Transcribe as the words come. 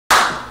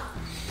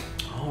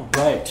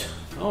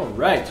All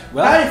right.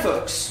 Well, howdy,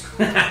 folks.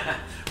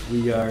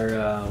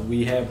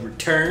 we have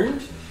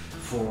returned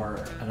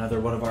for another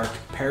one of our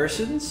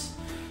comparisons.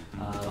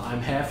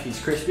 I'm Half,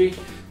 he's Crispy.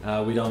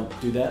 We don't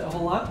do that a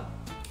whole lot.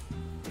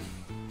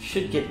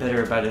 Should get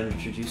better about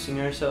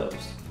introducing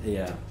ourselves.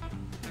 Yeah,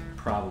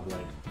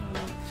 probably.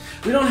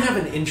 We don't have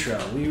an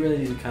intro. We really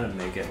need to kind of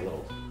make it a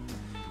little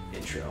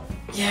intro.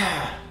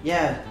 Yeah.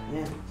 I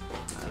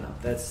don't know.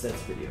 That's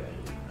video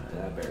editing.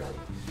 I barely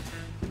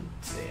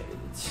stand it.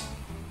 It's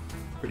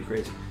pretty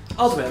crazy.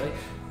 Ultimately,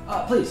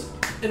 please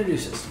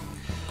introduce us.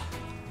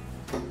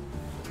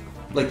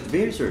 Like the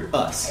beers or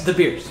us? The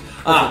beers.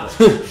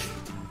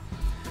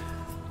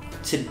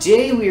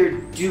 Today we are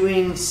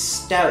doing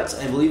stouts,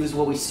 I believe is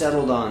what we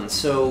settled on.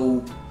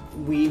 So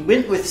we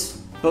went with,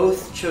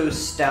 both chose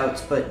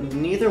stouts, but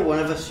neither one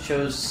of us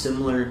chose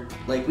similar,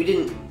 like we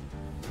didn't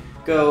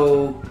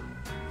go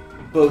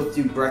both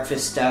do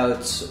breakfast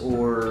stouts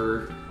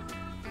or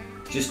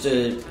just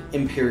a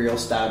imperial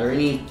stout or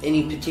any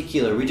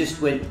particular. We just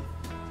went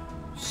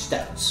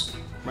stouts.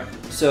 Right.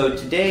 So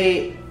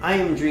today I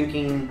am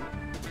drinking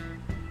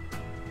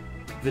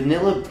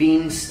Vanilla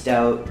Bean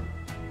Stout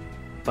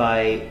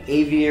by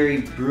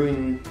Avery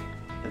Brewing.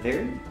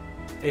 Avery?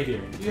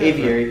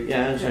 Avery.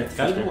 Yeah, I was Right,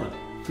 got it one.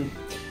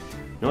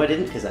 No, I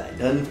didn't, because I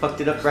done fucked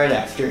it up right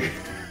after.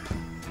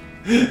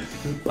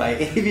 By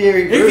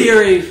Avery Brewing.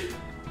 Avery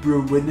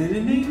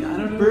Brewing. I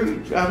don't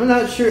know. I'm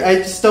not sure. I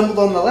just stumbled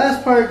on the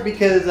last part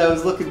because I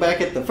was looking back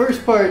at the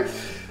first part.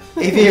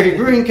 Avery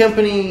Brewing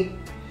Company,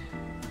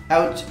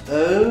 out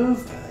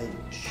of... I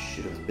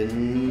should have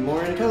been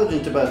more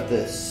intelligent about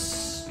this.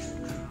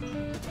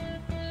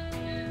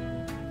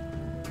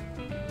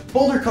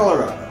 Boulder,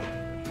 Colorado.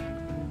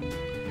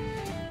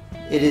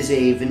 It is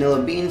a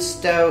vanilla bean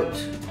stout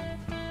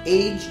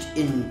aged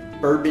in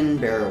bourbon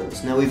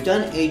barrels. Now, we've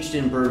done aged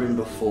in bourbon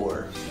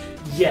before.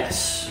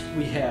 Yes,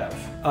 we have.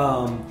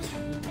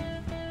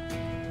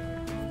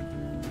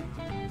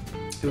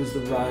 It was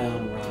the Rye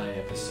on Rye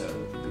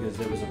episode because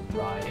there was a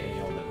rye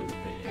ale that was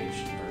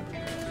aged in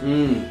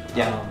bourbon barrels.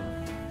 Yeah.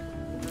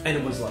 And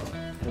it was lovely.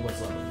 It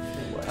was.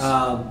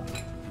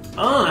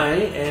 I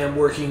am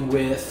working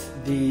with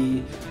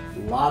the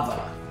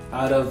Lava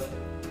out of...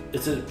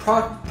 It's a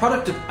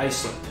product of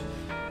Iceland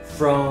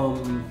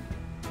from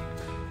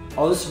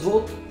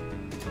Olvisholt,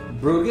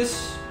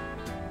 Brugghus,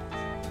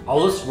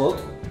 Olvisholt,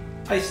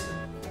 Iceland.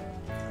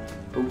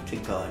 Oh, to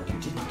God, you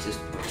didn't just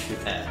butcher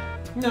that.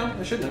 No,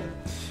 I shouldn't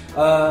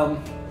have.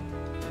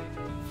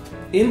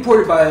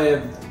 Imported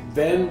by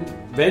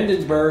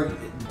Vandenberg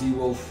de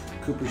Wolf,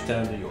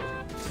 Cooperstown, New York.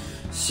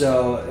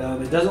 So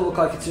it doesn't look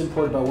like it's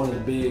imported by one of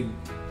the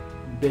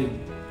big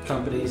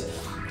companies.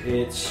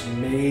 It's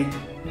made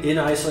in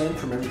Iceland,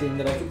 from everything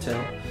that I could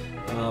tell.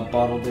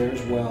 Bottled there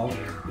as well.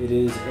 It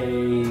is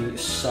a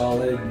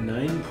solid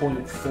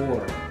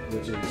 9.4,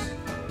 which is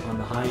on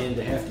the high end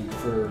of hefty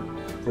for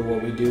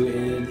what we do.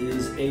 And it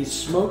is a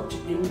smoked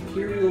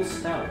imperial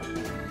stout.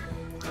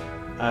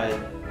 I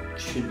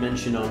should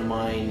mention on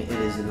mine, it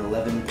is an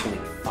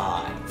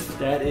 11.5.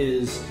 That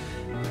is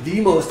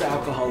the most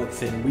alcoholic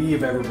thing we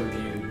have ever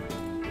reviewed,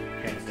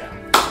 hands down.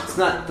 It's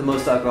not the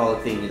most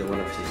alcoholic thing either one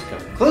of us has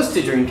come close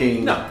to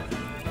drinking. No.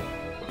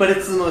 But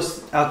it's the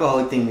most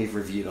alcoholic thing we've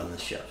reviewed on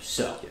this show.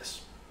 So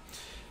Yes.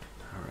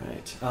 All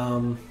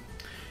right.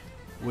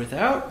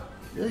 Without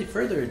really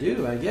further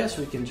ado, I guess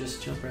we can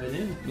just jump right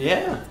in.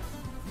 yeah.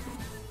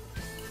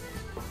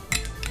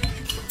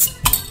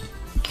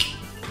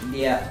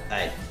 Yeah,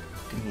 I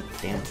give me the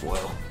damn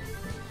foil.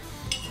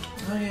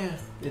 Oh yeah,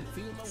 it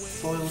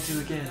foiled you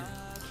again.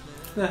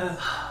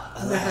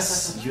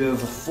 Alas, you have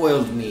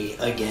foiled me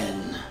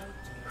again.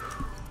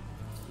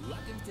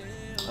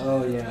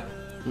 Oh yeah.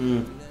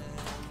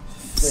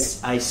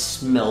 I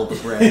smell the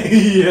bread.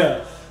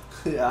 yeah.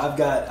 I've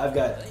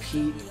got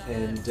peat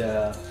and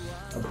a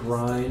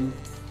brine,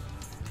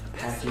 a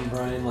packing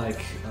brine,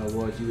 like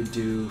what you would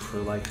do for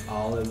like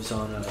olives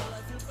on a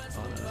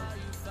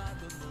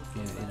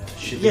in a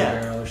shipping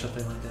barrel or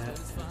something like that.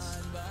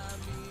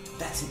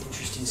 That's an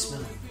interesting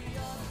smell.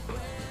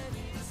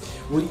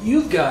 Well,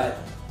 you've got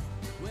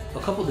a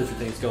couple different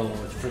things going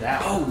on for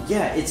that one. Oh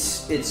yeah,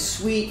 it's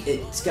sweet.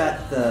 It's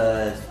got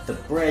the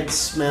bread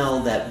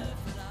smell, that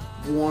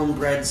warm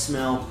bread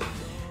smell,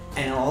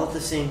 and all at the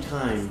same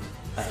time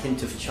a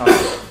hint of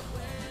chocolate.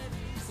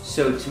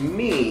 So to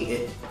me,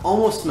 it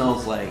almost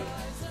smells like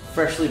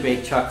freshly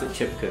baked chocolate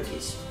chip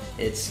cookies.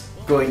 It's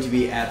going to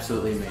be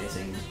absolutely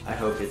amazing. I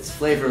hope its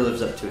flavor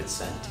lives up to its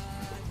scent.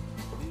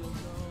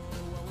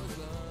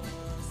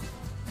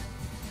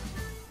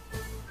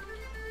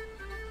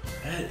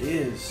 That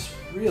is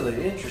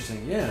really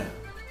interesting, yeah.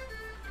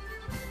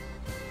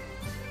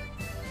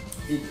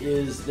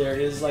 There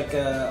is like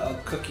a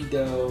cookie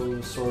dough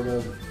sort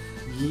of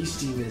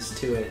yeastiness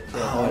to it.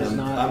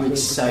 I'm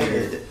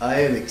excited.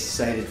 I am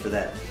excited for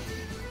that.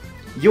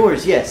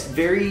 Yours, yes,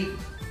 very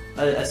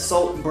a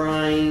salt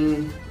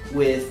brine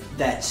with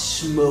that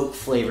smoke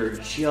flavor.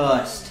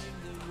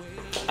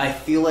 I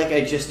feel like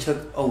I just took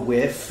a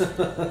whiff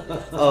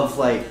of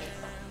like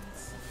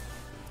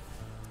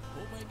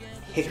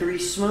hickory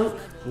smoke.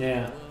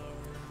 Yeah.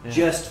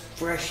 Just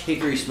fresh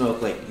hickory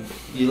smoke. Like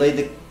you lay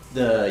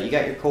you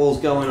got your coals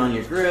going on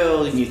your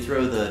grill, and you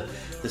throw the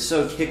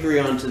soaked hickory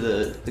onto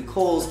the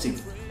coals to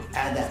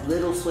add that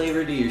little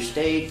flavor to your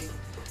steak.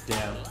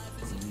 Yeah.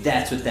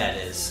 That's what that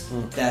is.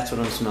 That's what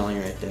I'm smelling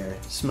right there.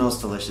 It smells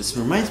delicious. It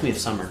reminds me of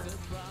summer.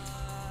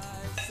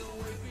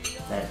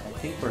 That I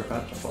think we're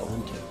about to fall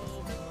into.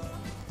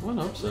 Well,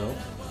 I hope so.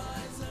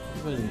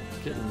 We've been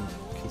getting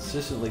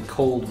consistently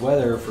cold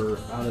weather for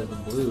out of the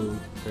blue,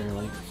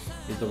 apparently.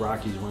 If the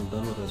Rockies weren't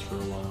done with us for a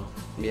while.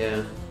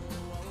 Yeah.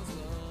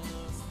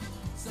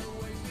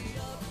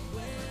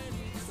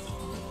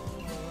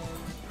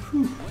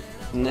 Whew.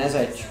 And as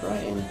I try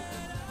and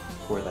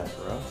pour that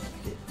rough,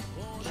 get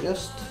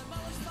just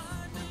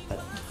a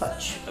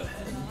touch of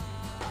head,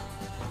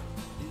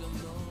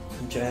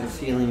 which I have a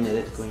feeling that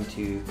it's going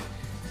to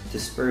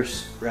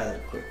disperse rather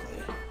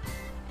quickly.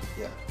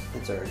 Yeah,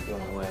 it's already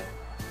going away.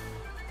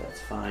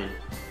 That's fine.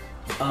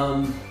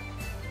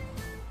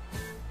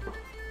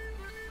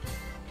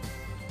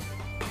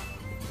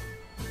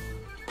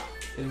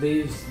 It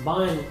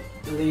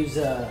leaves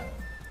a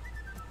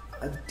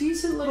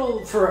decent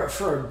little for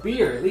a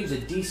beer. It leaves a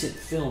decent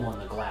film on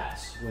the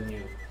glass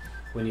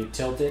when you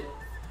tilt it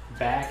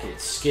back. It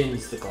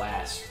skins the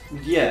glass.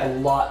 Yeah, a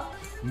lot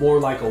more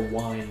like a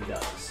wine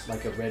does,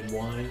 like a red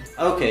wine.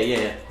 Okay,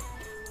 yeah.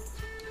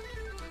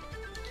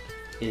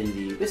 In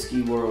the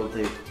whiskey world,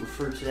 they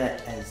refer to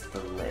that as the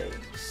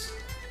legs.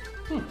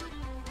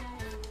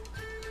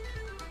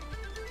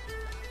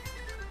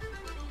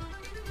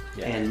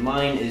 Yeah. And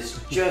mine is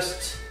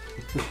just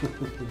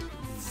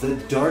the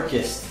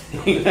darkest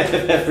thing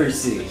I've ever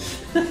seen.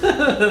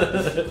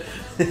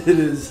 It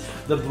is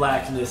the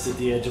blackness at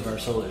the edge of our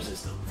solar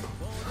system.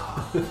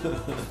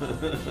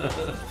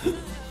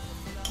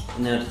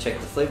 Now to check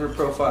the flavor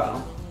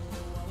profile.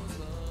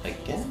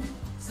 Again.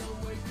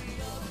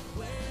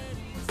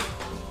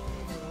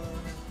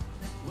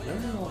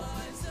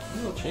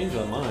 No change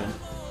on mine.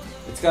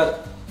 It's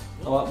got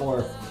a lot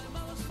more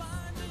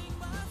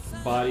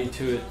body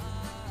to it.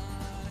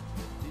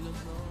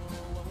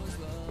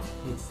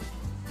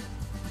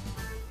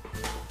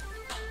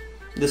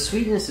 The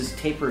sweetness is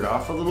tapered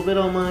off a little bit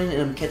on mine,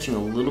 and I'm catching a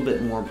little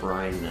bit more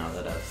brine now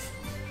that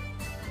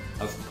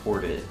I've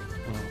poured it.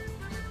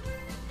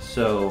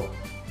 So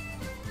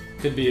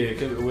Could be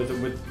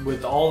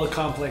with all the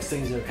complex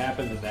things that have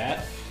happened to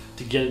that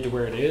to get it to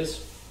where it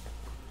is.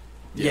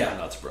 Yeah, I'm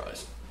not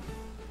surprised.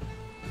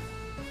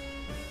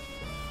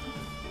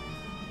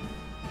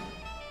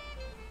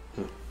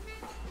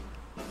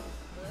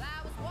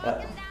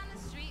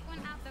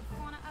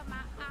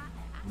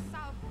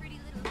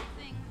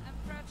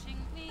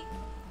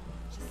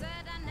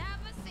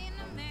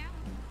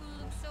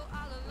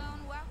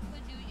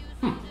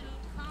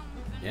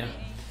 Yeah.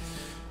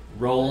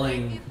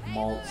 Rolling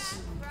malts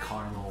and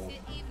caramel,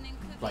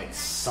 like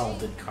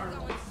salted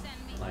caramel.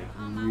 Like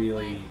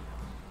really,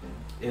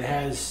 it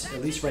has,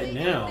 at least right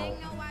now,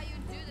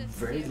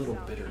 very little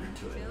bitter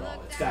to it at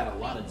all. It's got a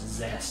lot of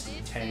zest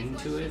and tang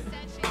to it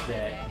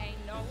that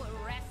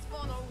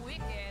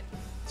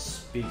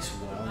speaks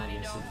well, I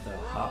guess, of the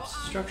hops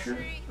structure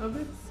of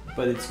it.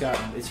 But it's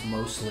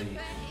mostly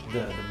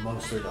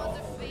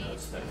all the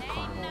notes that the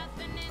caramel.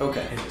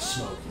 Okay. And the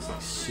smoke is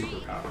like super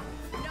powerful.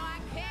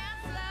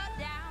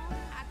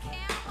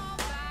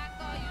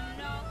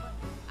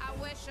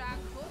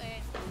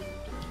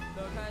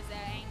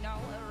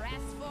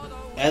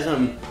 As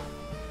I'm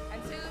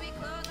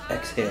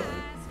exhaling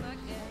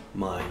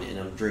mine and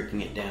I'm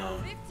drinking it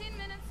down,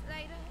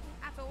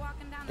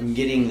 I'm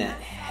getting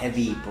that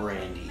heavy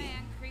brandy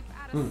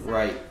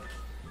right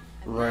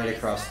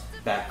across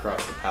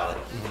the palate.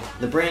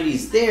 The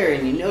brandy's there,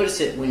 and you notice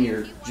it when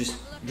you're just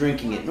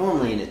drinking it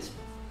normally, and it's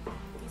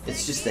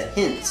just the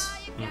hints.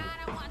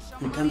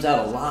 It comes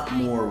out a lot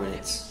more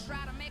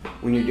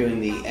when you're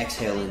doing the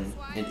exhale and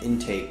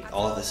intake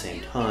all at the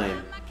same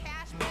time.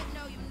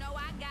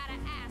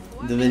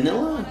 The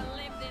vanilla,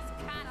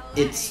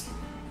 it's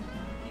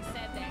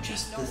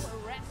just the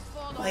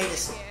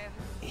lightest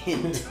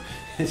hint.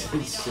 It's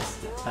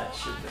just a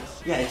touch of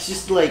this. Yeah,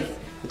 it's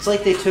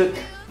like they took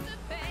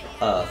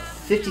a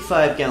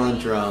 55-gallon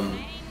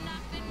drum,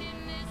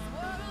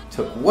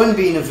 took one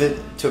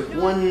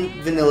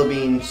vanilla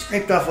bean,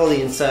 scraped off all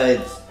the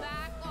insides,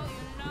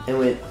 and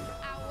went,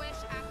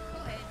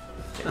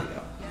 there we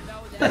go.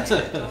 That's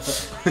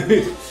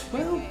it.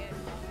 Well,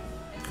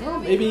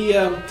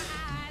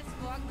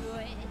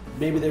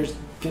 maybe there's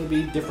going to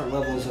be different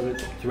levels of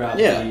it throughout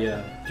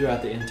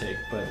the intake,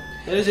 but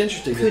it is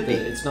interesting that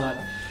it's not.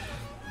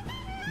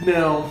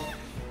 Now,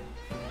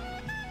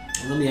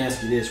 let me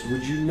ask you this: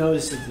 would you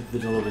notice if the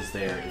vanilla was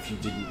there if you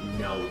didn't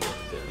know that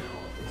the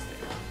vanilla was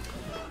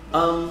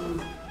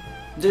there?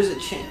 There's a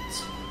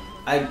chance.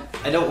 I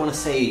don't want to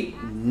say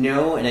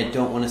no, and I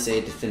don't want to say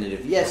a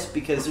definitive yes,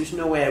 because there's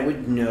no way I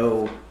would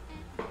know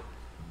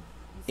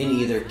in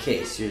either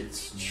case.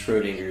 It's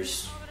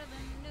Schrodinger's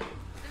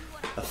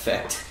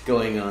effect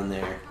going on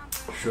there.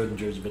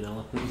 Schrodinger's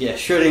vanilla? Yeah,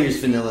 Schrodinger's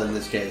vanilla in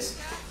this case.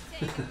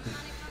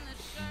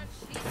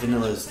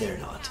 Vanillas, they're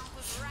not.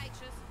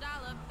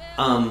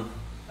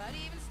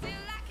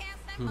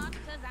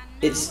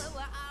 It's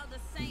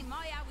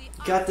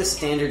got the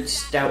standard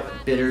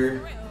stout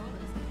bitter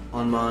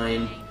on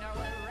mine,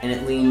 and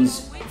it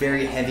leans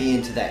very heavy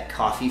into that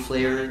coffee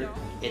flavor.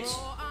 It's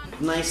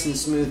nice and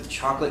smooth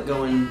chocolate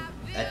going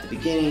at the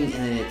beginning, and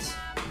then it's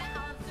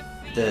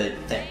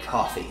that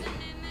coffee.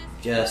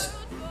 Just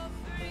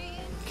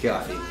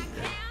coffee.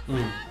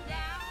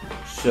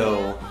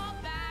 So,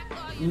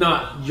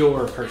 not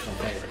your personal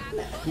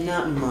favorite.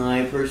 Not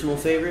my personal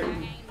favorite,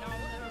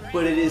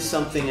 but it is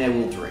something I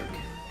will drink.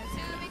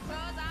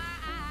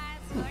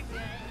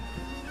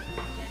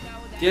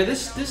 Yeah,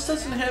 this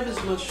doesn't have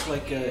as much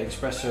like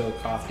espresso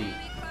coffee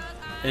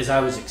as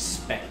I was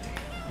expecting.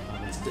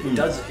 It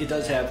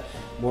does have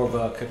more of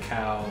a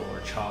cacao or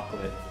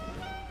chocolate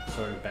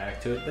sort of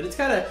back to it, but it's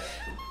got a,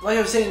 like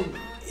I was saying,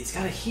 it's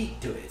got a heat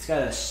to it. It's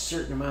got a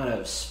certain amount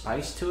of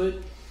spice to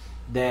it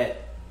that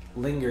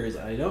lingers.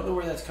 I don't know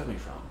where that's coming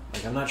from.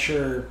 Like, I'm not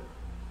sure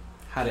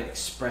how to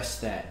express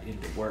that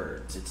into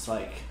words. It's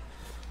like,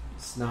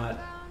 it's not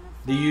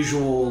the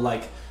usual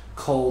like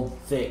cold,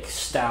 thick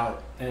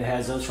stout, and it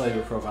has those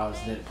flavor profiles,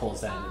 and then it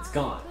pulls that and it's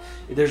gone.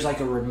 There's like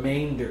a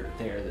remainder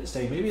there that's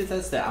saying maybe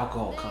that's the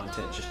alcohol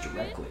content just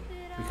directly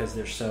because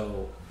they're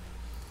so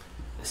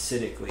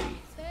acidically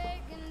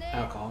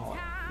alcoholic.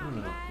 I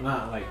don't know.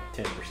 Not like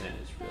 10%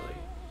 is really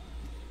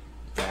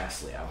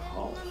vastly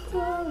alcoholic.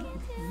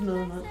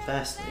 No, not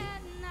vastly.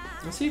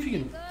 Let's see if you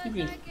can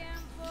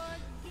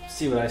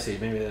see what I see.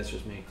 Maybe that's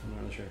just me. I'm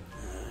not really sure.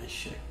 I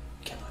should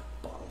get my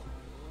bottle.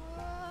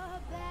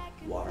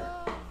 Water.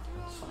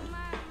 That's fine.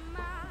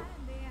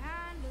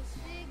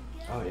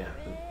 Oh yeah.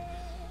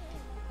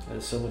 That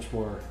is so much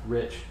more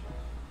rich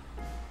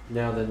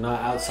now than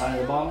not outside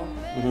of the bottle.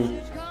 Mm-hmm.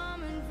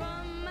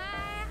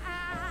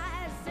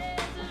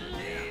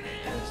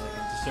 It's like a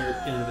dessert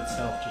in and of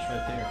itself, just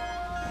right there.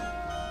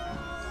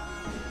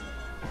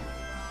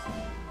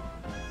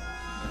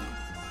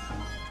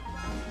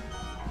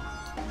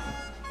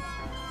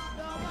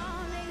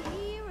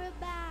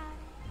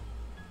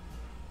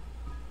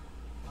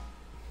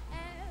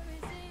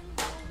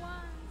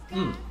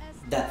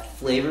 That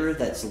flavor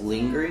that's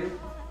lingering,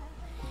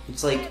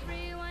 it's like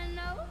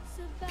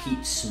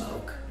peat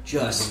smoke.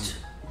 Just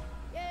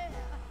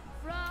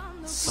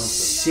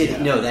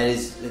sitting. Yeah. No,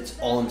 that's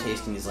all I'm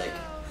tasting is like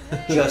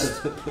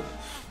just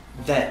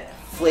that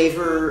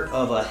flavor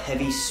of a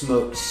heavy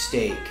smoked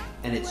steak,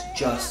 and it's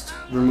just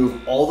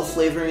remove all the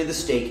flavoring of the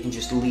steak and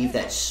just leave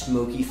that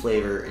smoky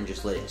flavor and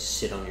just let it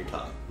sit on your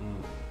tongue.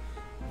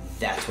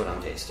 That's what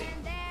I'm tasting.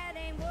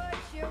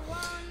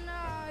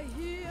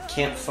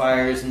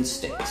 Campfires and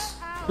steaks.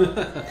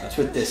 That's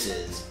what this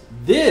is.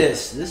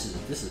 This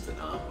is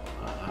phenomenal.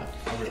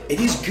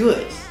 It is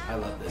good. I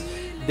love this.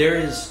 There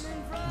is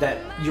that.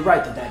 You're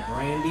right that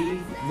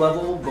brandy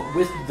level, but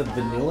with the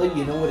vanilla,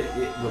 you know what it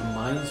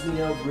reminds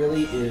me of?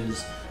 Really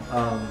is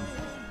A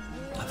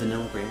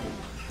vanilla brandy.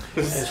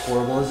 as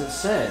horrible as it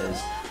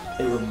says.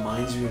 It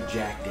reminds me of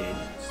Jack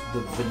Daniels.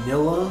 The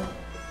vanilla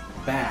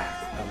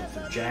back of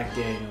the Jack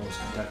Daniels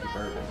Kentucky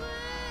bourbon.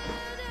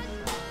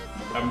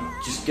 I'm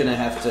just gonna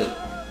have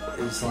to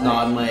Like,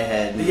 nod my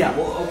head. Yeah,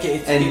 well,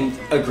 okay. And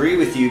agree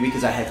with you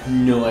because I have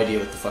no idea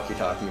what the fuck you're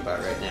talking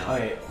about right now.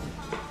 Okay.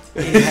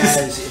 It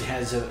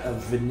has a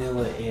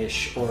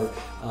vanilla-ish or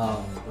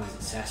what is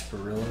it,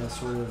 sarsaparilla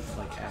sort of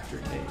like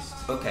aftertaste.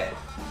 Okay.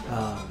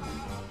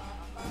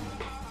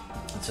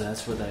 And so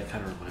that's what that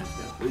kind of reminds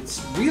me of.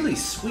 It's really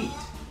sweet.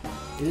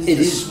 It It the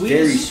is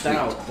sweetest very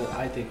stout sweet. that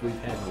I think we've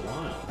had in a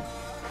while.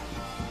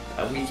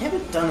 We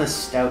haven't done a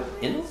stout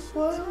in a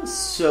while,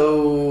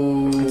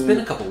 so It's been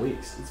a couple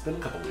weeks. We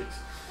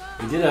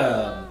did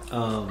a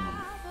gosh,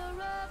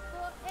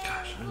 I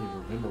don't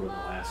even remember when the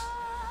last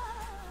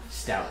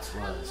stouts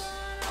was.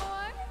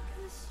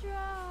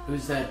 It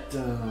was that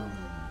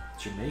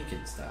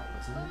Jamaican stout,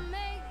 wasn't it?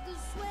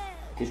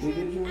 Did we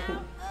do Jamaican?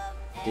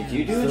 Did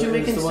you do a It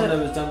Jamaican was the stout? one that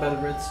was done by the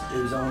Ritz.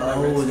 It was owned by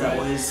Ritz. Oh, that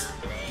right? was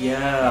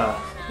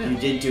you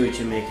did do a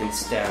Jamaican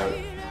stout.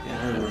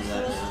 Yeah, I remember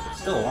that now.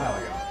 Still a while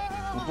ago.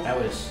 That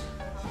was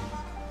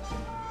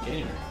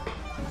January.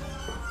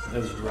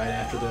 That was right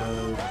after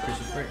the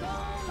Christmas break.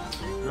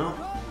 No.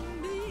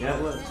 Yeah,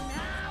 it was.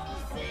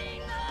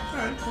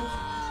 Alright, cool.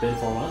 Been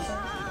 4 months?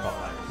 About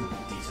like a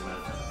decent amount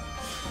of time.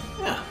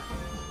 Yeah.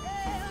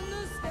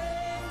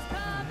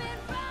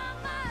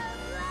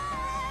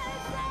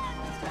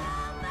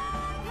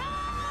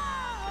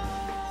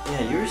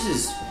 Yeah, yours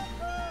is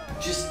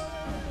just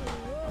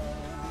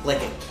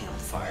like a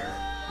campfire.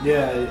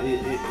 Yeah,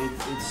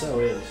 it so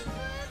is.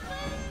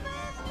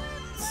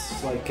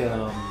 It's like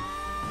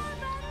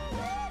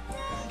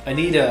I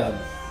need a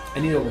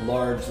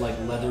large like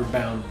leather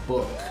bound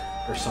book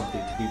or something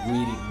to be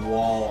reading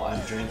while I'm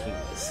drinking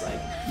this.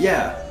 Like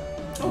Yeah.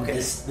 Okay.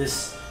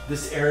 This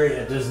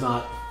area does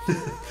not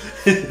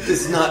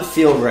Does not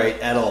feel right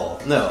at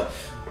all. No.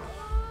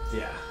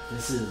 Yeah,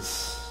 this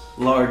is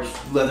Large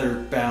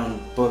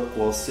leather-bound book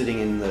while sitting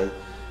in the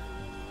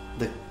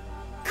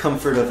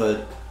comfort of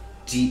a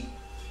deep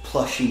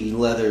plushy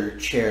leather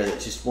chair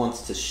that just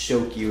wants to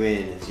choke you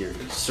in as you're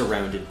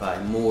surrounded by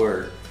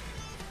more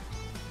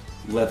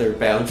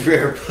leather-bound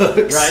rare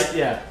books. Right?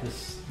 Yeah.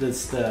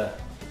 That's the...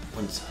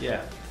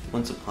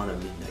 Once Upon a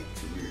Midnight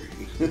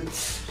Dreary.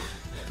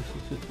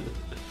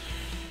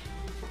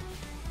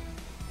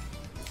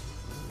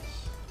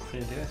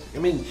 Fantastic. I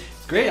mean,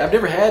 it's great. I've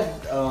never had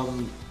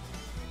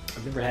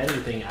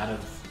anything out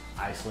of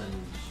Iceland.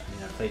 I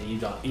mean, I played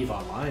Eve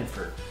Online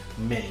for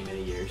many,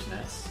 many years, and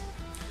that's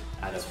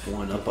out of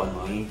one up on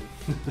me.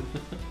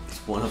 It's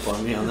one up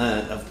on me on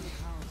that.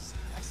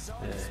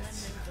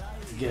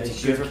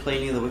 Did you ever play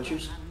any of the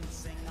Witchers?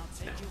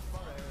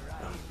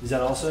 No. Is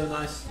that also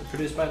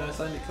produced by an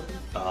Icelandic company?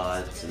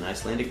 It's an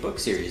Icelandic book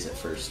series at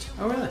first.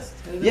 Oh, really?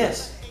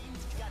 Yes.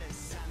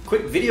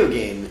 Quick video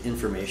game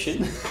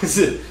information.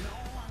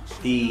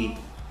 The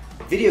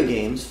video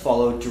games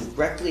follow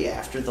directly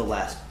after the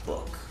last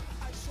book.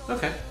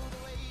 Okay.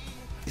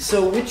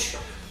 So which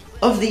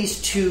of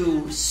these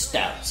two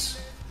stouts,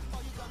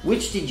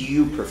 which did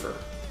you prefer?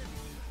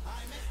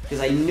 Because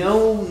I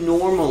know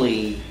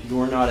normally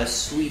you're not a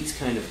sweets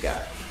kind of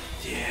guy.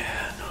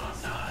 Yeah, no,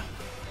 I'm not.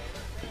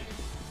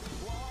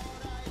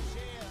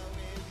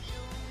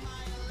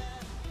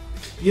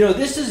 You know,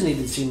 this doesn't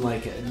even seem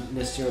like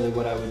necessarily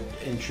what I would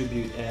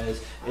attribute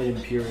as an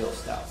imperial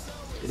stout.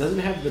 It doesn't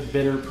have the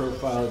bitter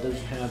profile. It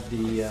doesn't have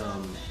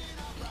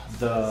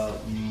the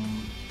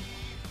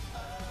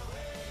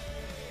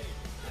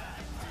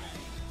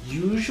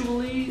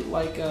usually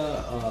like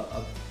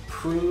a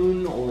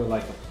prune or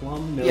like a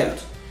plum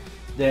note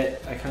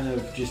that I kind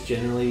of just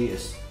generally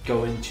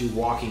go into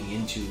walking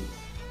into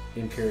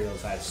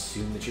imperials. I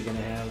assume that you're going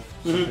to have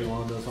something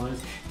along those lines.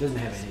 It doesn't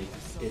have any.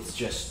 It's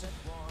just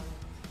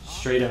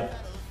straight up.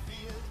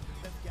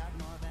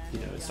 You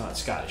know, it's not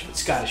Scottish, but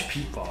Scottish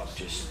peat bog,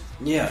 just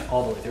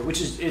all the way through, which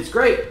is it's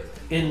great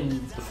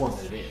in the form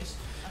that it is.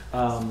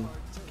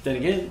 Then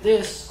again,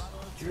 yours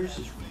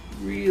is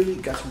really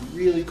got some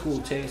really cool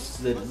tastes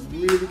that are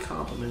really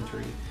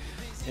complementary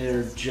and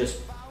are just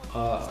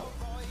a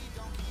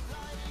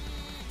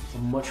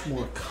much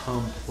more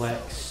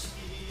complex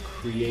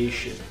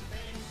creation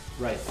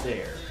right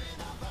there.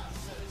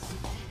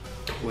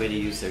 Way to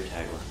use their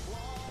tagline.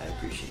 I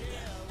appreciate that.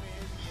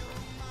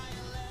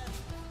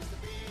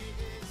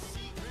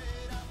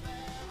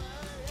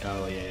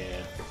 Oh,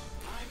 yeah.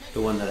 The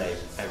one that I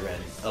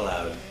read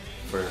aloud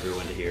for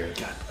everyone to hear.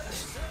 God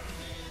bless.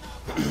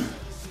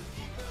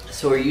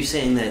 So are you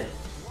saying that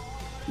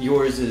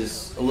yours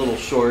is a little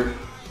short,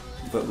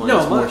 but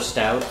mine's more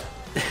stout?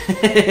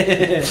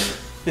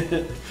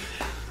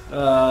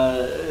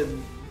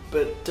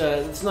 But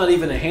it's not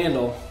even a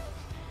handle.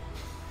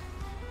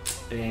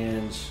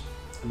 And,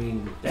 I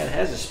mean, that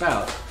has a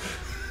spout.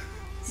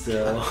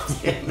 So,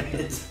 damn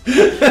it.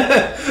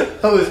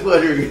 I was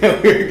wondering how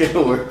we were going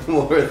to work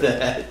more of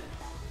that.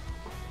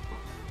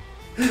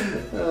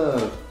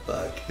 Oh,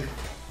 fuck.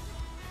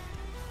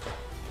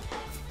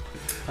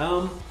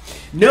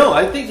 No,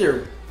 I think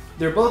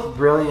they're both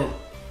brilliant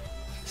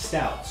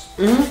stouts.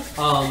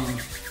 Mm-hmm.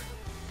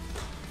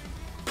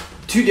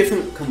 Two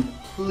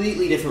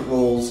completely different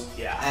roles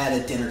at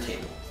a dinner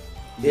table.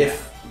 Yeah.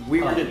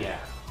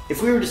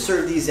 If we were to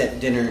serve these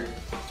at dinner,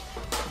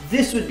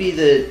 this would be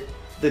the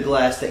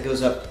glass that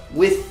goes up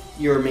with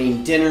your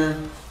main dinner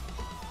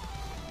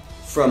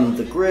from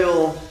the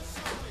grill.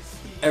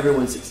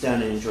 Everyone sits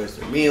down and enjoys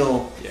their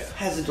meal. Yeah.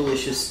 Has a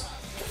delicious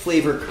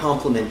flavor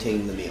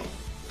complementing the meal.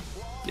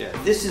 Yeah.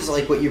 This is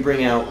like what you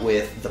bring out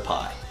with the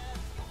pie.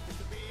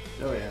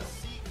 Oh yeah.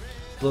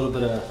 A little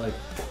bit of like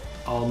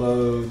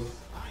almond,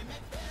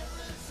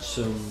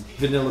 some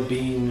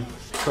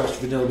crushed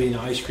vanilla bean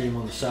ice cream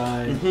on the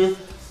side. Mm-hmm.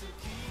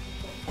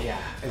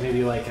 Yeah, and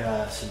maybe like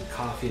some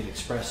coffee and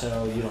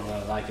espresso. You don't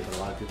really like it, but a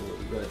lot of people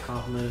really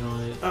complimented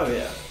on it. Oh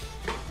yeah.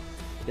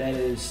 That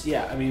is,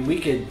 I mean, we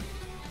could,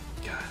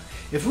 God,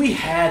 if we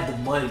had the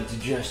money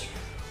to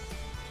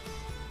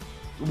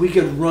we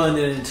could run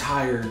an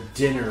entire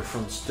dinner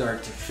from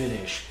start to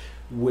finish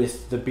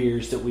with the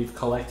beers that we've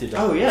collected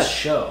on this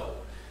show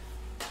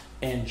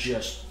and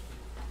just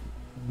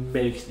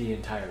make the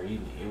entire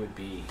evening. It would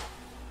be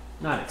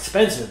not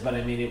expensive, but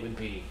I mean, it would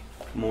be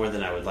more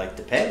than I would like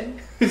to pay.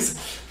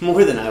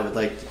 More than I would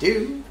like to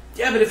do.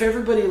 Yeah, but if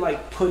everybody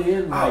like put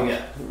in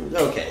like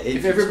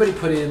if everybody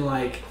put in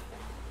like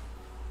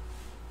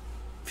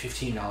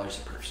 $15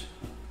 a person,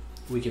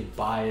 we could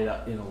buy it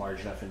up in a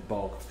large enough in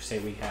bulk. Say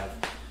we have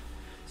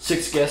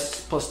 6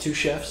 guests plus 2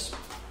 chefs.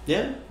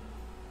 Yeah.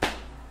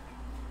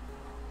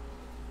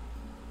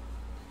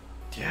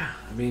 Yeah,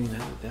 I mean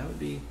that would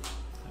be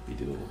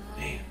doable,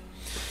 man.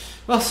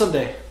 Well,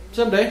 someday.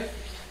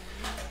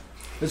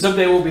 And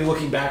someday we'll be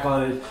looking back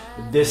on it,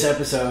 this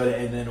episode,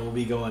 and then we'll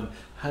be going,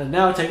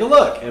 now take a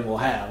look, and we'll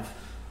have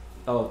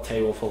a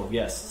table full of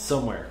guests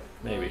somewhere,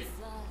 maybe.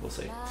 We'll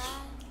see.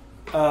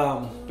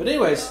 But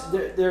anyways,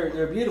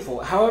 they're beautiful.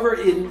 However,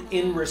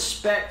 in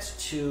respect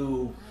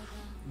to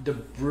the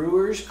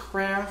brewer's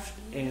craft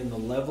and the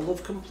level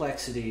of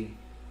complexity,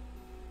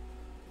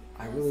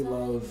 I really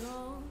love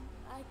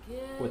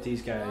what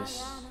these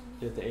guys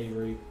at the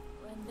Avery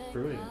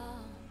Brewing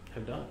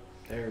have done.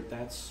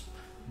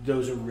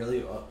 Those are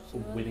really a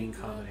winning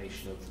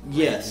combination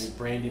of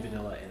brandy,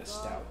 vanilla, and a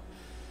stout.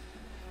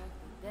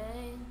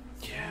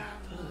 Yeah,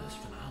 that's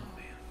phenomenal,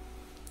 man.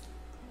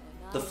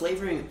 The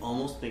flavoring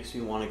almost makes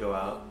me want to go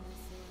out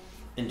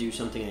and do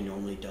something I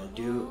normally don't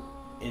do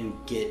and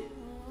get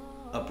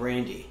a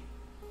brandy.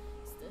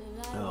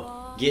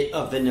 Get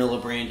a vanilla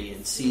brandy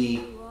and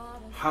see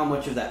how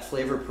much of that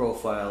flavor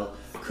profile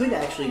could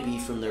actually be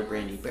from their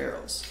brandy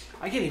barrels.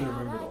 I can't even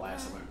remember the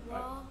last time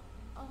I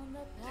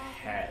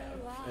had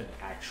an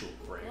actual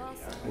brandy.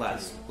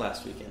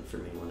 Last weekend for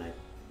me when I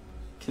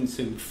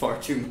consumed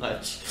far too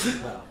much.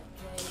 Well,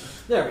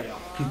 there we go.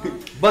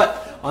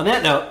 But on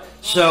that note,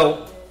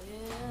 so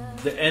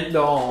the end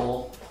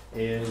all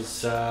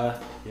is your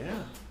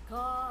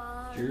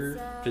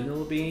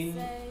vanilla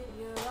bean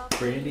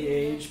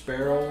brandy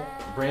barrel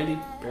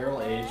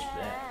aged.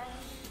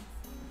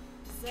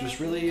 Just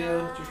really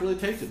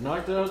takes it,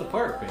 knocked it out of the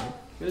park, man.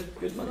 Good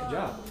fucking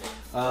job.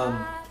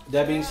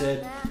 That being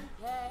said,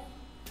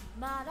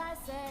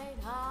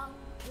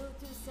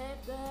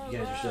 you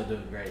guys are still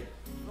doing great.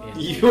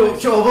 You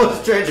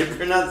almost tried to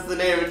pronounce the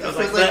name. I was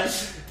like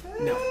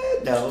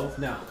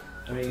no.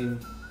 I mean,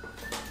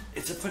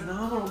 it's a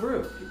phenomenal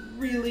brew. It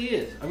really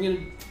is. I'm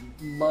gonna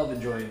love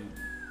enjoying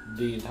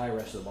the entire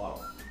rest of the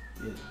bottle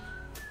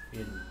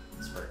in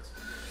spurts.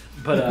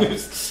 But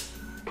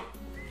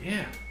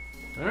yeah.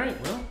 All right.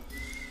 Well,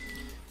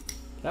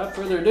 without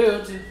further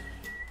ado,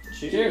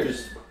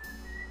 cheers.